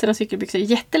man har haft sina cykelbyxor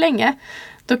jättelänge,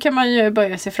 då kan man ju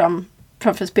böja sig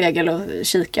framför spegel och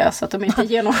kika så att de inte är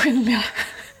genomskinliga.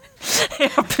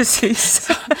 Ja, precis.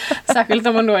 Särskilt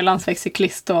om man då är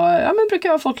landsvägscyklist och brukar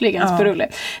ha folk liggandes på rulle.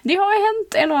 Det har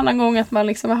hänt en och annan gång att man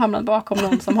liksom har hamnat bakom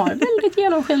någon som har väldigt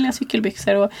genomskinliga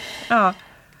cykelbyxor. Och,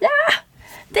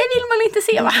 det vill man inte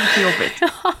se, va? Det är jobbigt.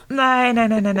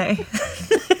 Nej.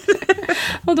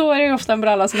 Och då är det ofta en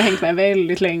bralla som har hängt med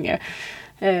väldigt länge.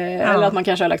 Eller att man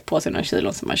kanske har lagt på sig någon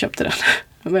kilo som man köpte den.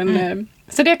 Men,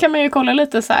 så det kan man ju kolla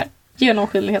lite så här.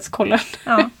 Genomskinlighetskollen.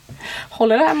 Ja.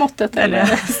 Håller det här måttet eller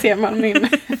ser man min?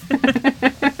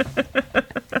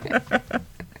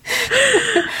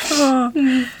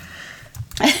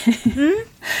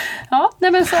 Ja,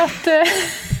 nej men så att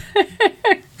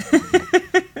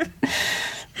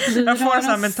jag får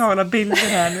sådana mentala bilder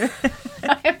här nu.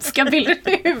 Hemska bilder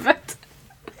i huvudet.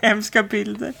 Hemska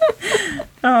bilder.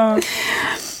 Ja.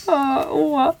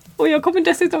 Och jag kommer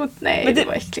dessutom att det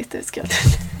var äckligt, det ska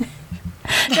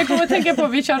jag kommer att tänka på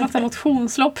att vi kör något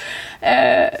motionslopp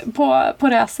på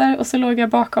racer och så låg jag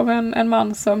bakom en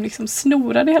man som liksom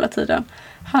snorade hela tiden.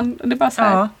 Det bara så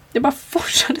här, det bara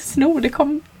forsade snor.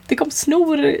 Det kom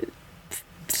snor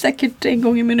säkert en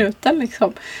gång i minuten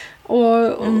liksom.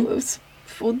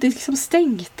 Och det liksom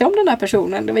stänkte om den här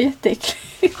personen. Det var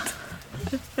jätteäckligt.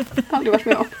 Aldrig varit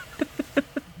med om.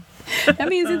 Jag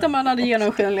minns inte om han hade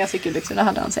genomskinliga cykelbyxor. Det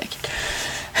hade han säkert.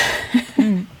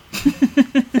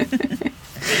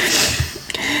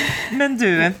 Men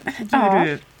du,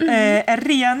 är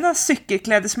rena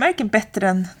cykelklädesmärken bättre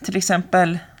än till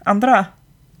exempel andra?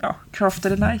 Craft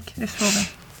eller like, är frågan.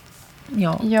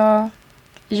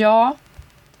 Ja.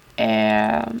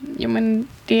 Jo, men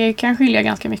det kan skilja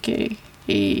ganska mycket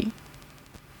i.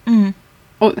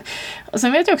 Och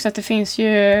sen vet jag också att det finns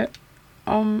ju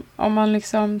om man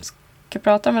liksom ska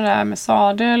prata med det här med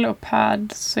sadel och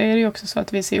pad, så är det ju också så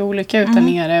att vi ser olika ut där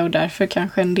nere och därför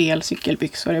kanske en del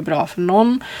cykelbyxor är bra för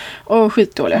någon och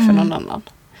skitdåliga för någon annan.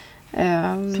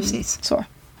 Precis. Så.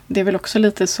 Det är väl också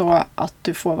lite så att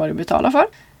du får vad du betalar för.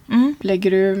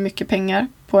 Lägger du mycket pengar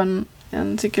på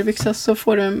en cykelbyxa så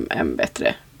får du en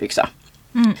bättre byxa.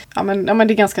 Ja, men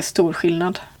det är ganska stor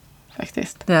skillnad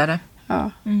faktiskt. Det är det.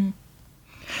 Ja.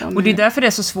 Och det är därför det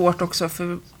är så svårt också,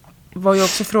 för var ju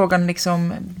också frågan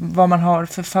liksom vad man har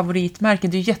för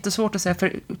favoritmärken. Det är jättesvårt att säga,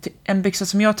 för en byxa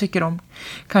som jag tycker om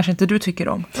kanske inte du tycker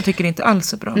om och tycker inte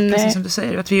alls är bra. Nej. Precis som du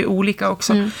säger, att vi är olika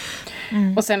också.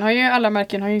 Och sen har ju alla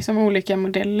märken har ju som olika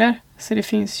modeller, så det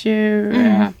finns ju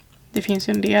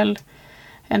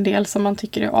en del som man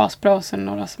tycker är asbra och sen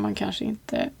några som man kanske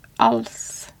inte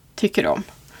alls tycker om.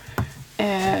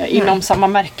 inom samma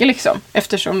märke liksom.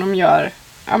 Eftersom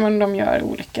de gör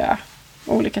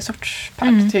olika sorts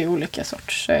pack till olika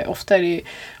sorts.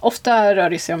 Ofta rör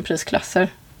det sig om prisklasser.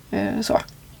 Så.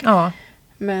 Ja.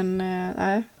 Men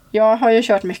nej. Jag har ju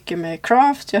kört mycket med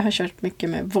Craft. Jag har kört mycket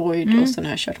med Void. Och sen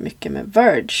har jag kört mycket med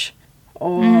Verge.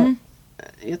 Och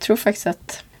jag tror faktiskt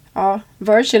att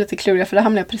Verge är lite kluriga. För det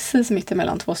hamnar jag precis mitt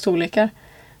emellan 2 storlekar.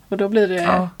 Och då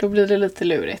blir det lite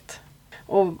lurigt.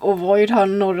 Och Void har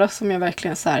några som jag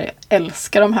verkligen så här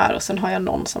älskar de här. Och sen har jag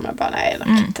någon som jag bara, nej,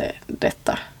 inte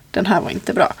detta. Den här var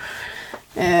inte bra.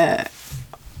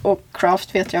 Och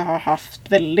Craft vet jag har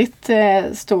haft väldigt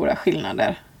stora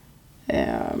skillnader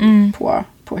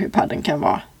på hur padden kan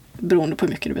vara. Beroende på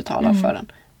hur mycket du betalar för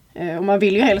den. Och man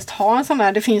vill ju helst ha en sån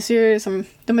här. Det finns ju som,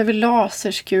 de är väl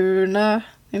laserskurna.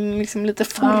 Liksom lite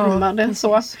formade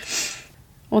så.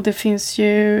 Och det finns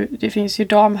ju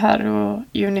dam här och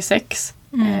unisex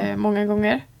många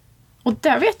gånger. Och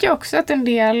där vet jag också att en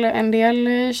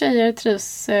del tjejer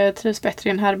trivs bättre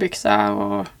i en herrbyxa.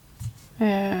 Och,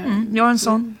 jag är en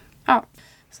sån. Ja,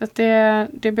 så att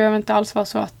det behöver inte alls vara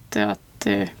så att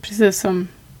precis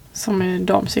som med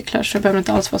damcyklar så behöver det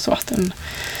inte alls vara så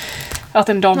att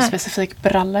en damspecifik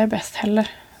bralla är bäst heller.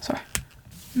 Så.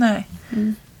 Nej.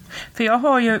 För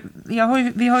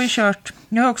vi har ju kört,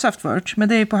 jag har också haft Verge, men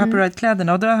det är ju på Happy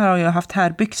Ride-kläderna och där har jag haft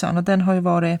härbyxan och den har ju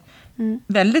varit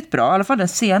väldigt bra. I alla fall den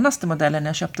senaste modellen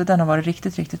jag köpte, den har varit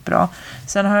riktigt, riktigt bra.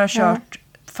 Sen har jag kört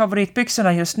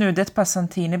favoritbyxorna just nu, det är ett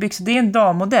Passantini-byxor. Det är en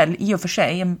dammodell i och för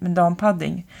sig, en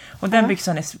dampadding. Och den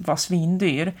byxan var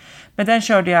svindyr. Men den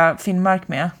körde jag Finnmark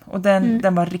med. Och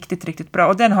den var riktigt, riktigt bra.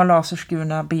 Och den har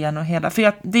laserskurna ben och hela.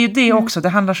 För det är ju det också, det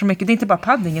handlar så mycket. Det är inte bara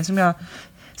paddingen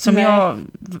som jag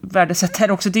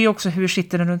värdesätter också. Det är också hur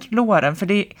sitter den runt låren.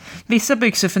 För vissa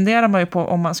byxor funderar man ju på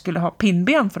om man skulle ha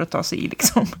pinnben för att ta sig i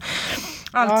liksom.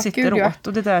 Allt sitter åt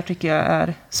och det där tycker jag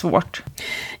är svårt.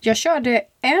 Jag körde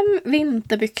en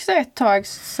vinterbyxa ett tag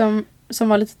som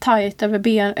var lite tajt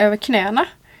över knäna.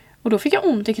 Och då fick jag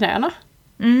ont i knäna.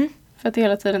 För att det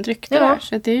hela tiden tryckte där.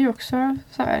 Så det är ju också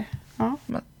så här. Ja.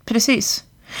 Precis.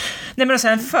 Nej, men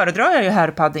sen föredrar jag ju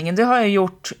herrpaddingen. Det har jag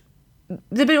gjort.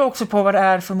 Det beror också på vad det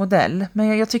är för modell.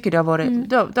 Men jag tycker det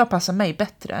har passat mig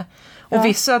bättre. Och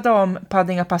vissa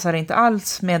dampaddingar passar inte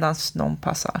alls medan någon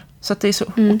passar. Så att det är så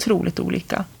otroligt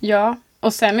olika. Ja,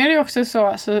 och sen är det ju också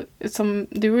så som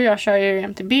du och jag kör ju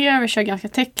MTB, vi kör ganska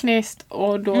tekniskt.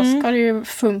 Och då ska det ju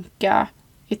funka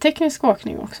i teknisk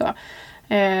åkning också.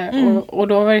 Och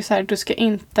då var det så här,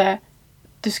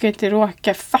 du ska inte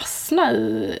råka fastna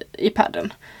i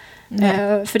padden.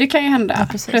 För det kan ju hända.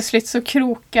 Ja, plötsligt så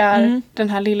krokar den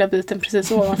här lilla biten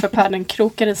precis ovanför padden,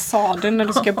 krokar i sadeln när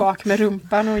du ska bak med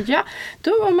rumpan och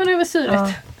då var man över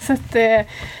syret. Så att,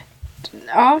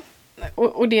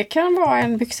 och det kan vara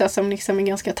en byxa som liksom är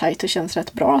ganska tajt och känns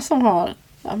rätt bra som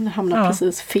hamnar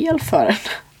precis fel för en.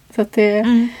 Så att det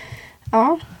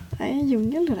det är en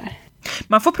djungel det där.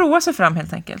 Man får prova sig fram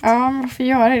helt enkelt. Ja, man får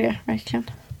göra det, verkligen.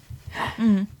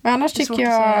 Men annars tycker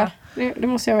jag, det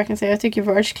måste jag verkligen säga, jag tycker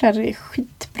Verge-kläder är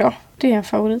skitbra. Det är en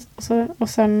favorit. Och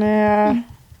sen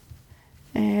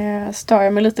stör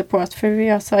jag mig lite på att, för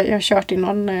jag har kört i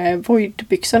någon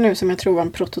Void-byxa nu som jag tror var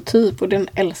en prototyp och den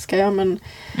älskar jag, men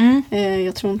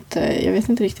jag vet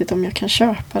inte riktigt om jag kan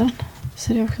köpa den.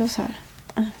 Så det är också så här.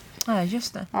 Ja,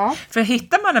 just det. Ja. För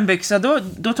hittar man en byxa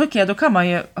då tycker jag, då kan man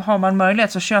ju, har man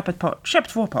möjlighet så köp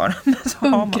 2 par.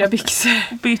 Bunkra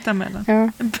byxor. Byta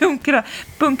mellan.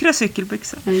 Bunkra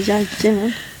cykelbyxor.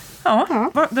 Jajamän. Ja,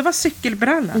 det var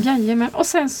cykelbrallan. Jajamän. Och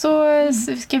sen så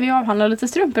ska vi avhandla lite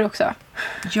strumpor också.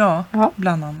 Ja,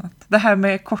 bland annat. Det här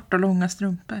med kort och långa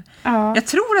strumpor. Ja. Jag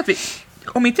tror att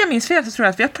om inte jag minns fel så tror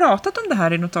jag att vi har pratat om det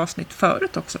här i något avsnitt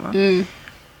förut också, va?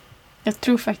 Jag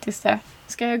tror faktiskt det.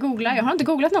 Ska jag googla? Jag har inte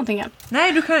googlat någonting än.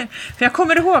 Nej, du kan. För jag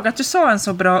kommer ihåg att du sa en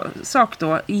så bra sak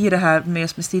då i det här med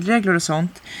stilregler och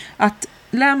sånt. Att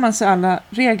lär man sig alla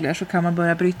regler så kan man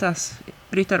börja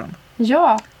bryta dem.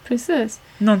 Ja, precis.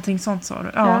 Någonting sånt sa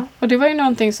du. Ja. Och det var ju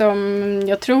någonting som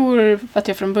jag tror att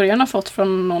jag från början har fått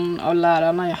från någon av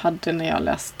lärarna jag hade när jag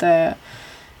läste.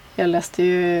 Jag läste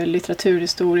ju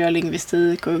litteraturhistoria,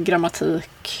 lingvistik och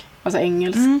grammatik. Alltså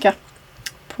engelska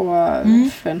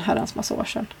för en herrans massa år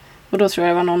sedan. Och då tror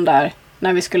jag det var någon där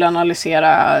när vi skulle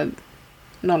analysera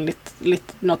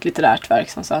något litterärt verk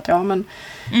som sa att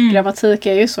grammatik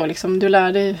är ju så liksom, du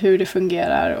lär dig hur det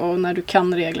fungerar och när du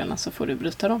kan reglerna så får du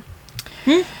bryta dem.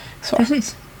 Så.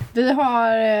 Precis. Vi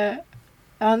har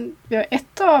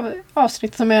ett av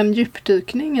avsnitt som är en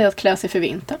djupdykning i att klä sig för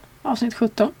vintern. Avsnitt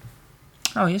 17.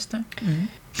 Ja, just det.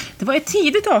 Det var ett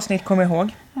tidigt avsnitt, kommer jag ihåg.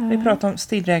 Vi pratade om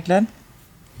stilregler.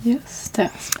 Just det.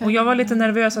 Och jag var lite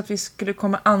nervös att vi skulle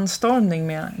komma anstormning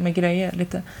med grejer.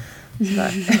 Lite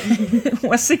sådär.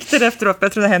 Åsikter efteråt.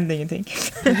 Jag tror det hände ingenting.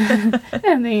 Det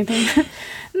hände ingenting.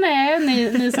 Nej,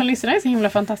 ni som lyssnar är så himla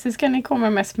fantastiska. Ni kommer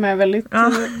mest med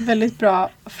väldigt bra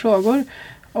frågor.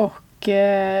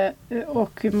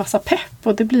 Och massa pepp.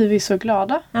 Och det blir vi så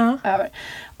glada över.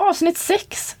 Avsnitt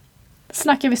 6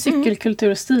 snackar vi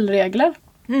cykelkultur och stilregler.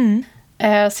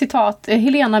 Citat: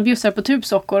 Helena bjussar på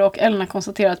tubsockor och Elna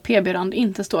konstaterar att PB-rand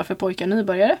inte står för pojkar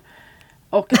nybörjare.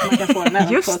 Och att man kan få den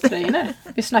även på trainer.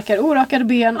 Vi snackar orakade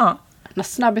ben, när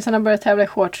snabbisarna börjar tävla i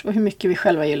shorts och hur mycket vi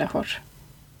själva gillar shorts.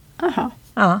 Aha.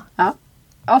 Ja.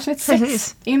 Avsnitt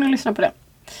 6. In och lyssna på det.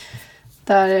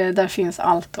 Där finns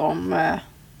allt om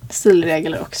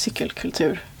stilregler och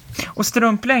cykelkultur. Och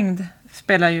strumplängd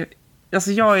spelar ju...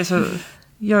 Alltså jag är så...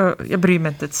 Jag bryr mig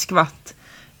inte ett skvatt.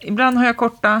 Ibland har jag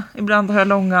korta, ibland har jag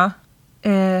långa.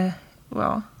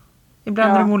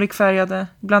 Ibland är de olikfärgade,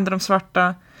 ibland är de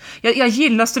svarta. Jag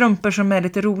gillar strumpor som är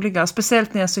lite roliga,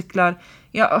 speciellt när jag cyklar.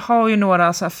 Jag har ju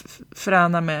några så här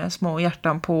fräna med små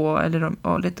hjärtan på, eller de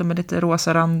är lite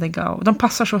rosarandiga. Och de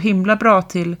passar så himla bra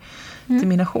till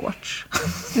mina shorts.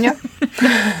 Ja.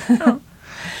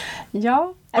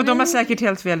 Ja. Och de har säkert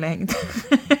helt fel längd.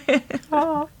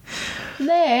 Ja.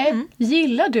 Nej,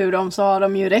 gillar du dem så har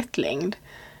de ju rätt längd.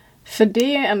 För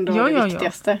det är ändå det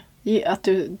viktigaste. Att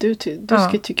du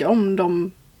ska tycka om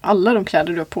dem, alla de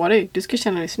kläder du har på dig. Du ska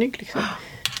känna dig snygg liksom.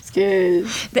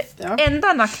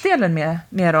 Enda nackdelen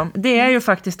med dem, det är ju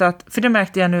faktiskt att, för det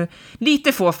märkte jag nu,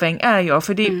 lite fåfäng är jag,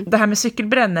 för det här med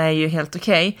cykelbränna är ju helt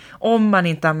okej om man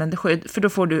inte använder skydd, för då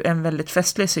får du en väldigt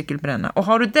fästlig cykelbränna. Och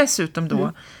har du dessutom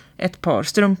då ett par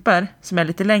strumpor som är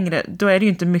lite längre, då är det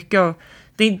ju inte mycket av,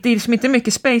 det är liksom inte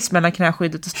mycket space mellan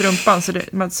knäskyddet och strumpan, så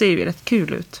man ser ju rätt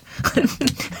kul ut.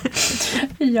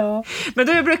 Ja. Men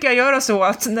då brukar jag göra så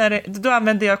att då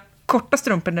använder jag korta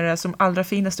strumpor när det är som allra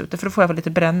finast ute, för då får jag väl lite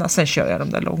bränna. Sen kör jag de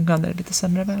där långa när det är lite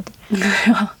sämre väder.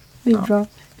 Ja, det är bra.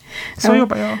 Så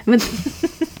jobbar jag. Men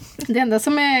det enda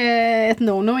som är ett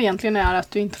no-no egentligen är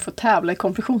att du inte får tävla i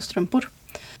kompressionsstrumpor.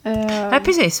 Nej,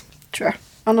 precis. Tror jag.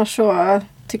 Annars så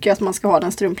tycker jag att man ska ha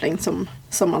den strumplängd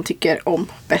som man tycker om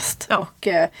bäst. Ja. Och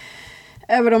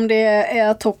även om det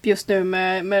är topp just nu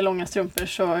med långa strumpor,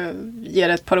 så ger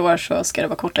det ett par år så ska det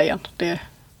vara korta igen. Det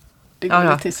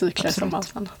går lite i cykler som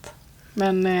allt annat.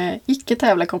 Men icke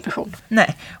tävla kompression.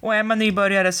 Nej, och är man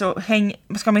nybörjare så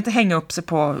ska man inte hänga upp sig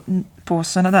på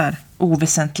sådana där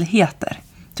oväsentligheter,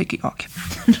 tycker jag.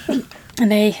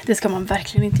 Nej, det ska man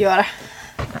verkligen inte göra.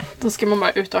 Nej. Då ska man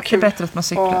bara ut och ha kul. Det är bättre att man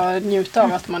cyklar. Och njuta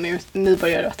av att man är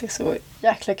nybörjare, att det är så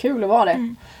jäkla kul att vara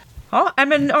det. Ja,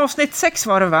 men avsnitt 6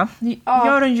 var det, va?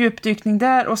 Gör en djupdykning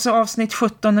där, och så avsnitt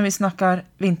 17 när vi snackar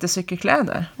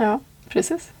vintercykelkläder. Ja,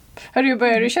 precis.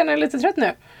 Börjar du känna dig lite trött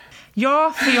nu?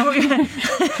 Ja, för jag har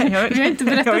inte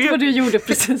berättat vad du gjorde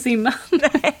precis innan.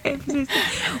 Nej, precis.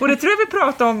 Och det tror jag vi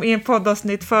pratade om i en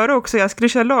poddavsnitt före också. Jag skulle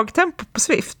köra lagtempo på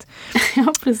Swift.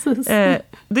 Ja, precis.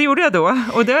 Det gjorde jag då.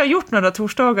 Och det har jag gjort några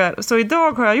torsdagar. Så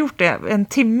idag har jag gjort det en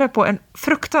timme på en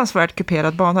fruktansvärt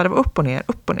kuperad bana. Det var upp och ner,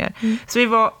 upp och ner. Så vi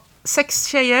var 6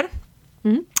 tjejer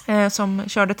som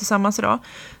körde tillsammans idag.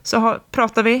 Så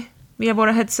pratade vi via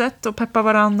våra headset och peppade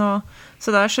varann och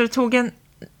sådär. Så det tog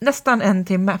nästan en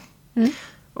timme.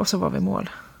 Och så var vi i mål.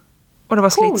 Och det var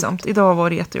slitsamt. Idag var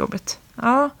det jättejobbigt.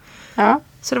 Ja.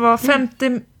 Så det var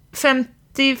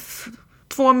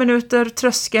 52 minuter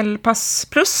tröskelpass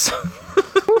plus.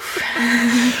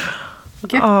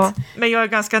 Ja, men jag är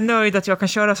ganska nöjd att jag kan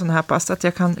köra sådana här pass. Att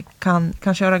jag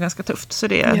kan köra ganska tufft. Så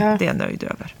det är jag nöjd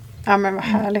över. Ja, men vad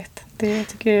härligt. Det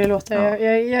tycker jag låter. Ja.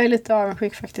 Jag är lite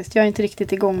avundsjuk faktiskt. Jag är inte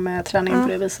riktigt igång med träningen på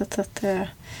det viset. Så att,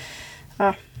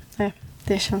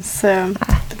 det känns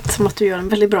som att du gör en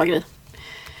väldigt bra grej.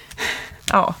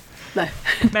 Ja. Nej.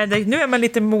 Men nu är man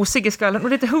lite mosig i skallen och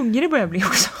lite hungrig börjar jag bli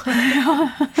också. Ja.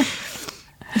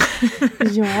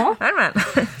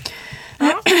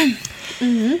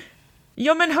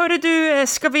 Ja, men hörru du,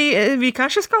 vi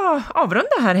kanske ska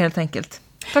avrunda här helt enkelt.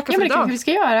 Tackar för idag. Ja, men det kanske vi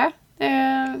ska göra.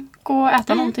 Gå och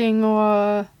äta någonting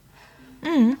och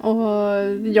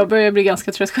jag börjar bli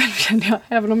ganska trött själv, känner jag.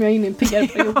 Även om jag är inne i en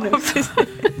PR-period nu.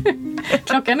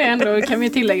 Klockan är ändå, kan vi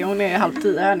tillägga, hon är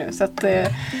 9:30 här nu. Så att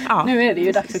nu är det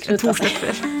ju dags att knyta sig.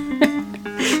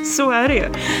 Så är det ju.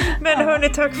 Men hörni,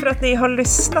 tack för att ni har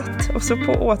lyssnat. Och så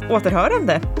på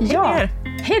återhörande. Ja,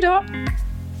 hej då!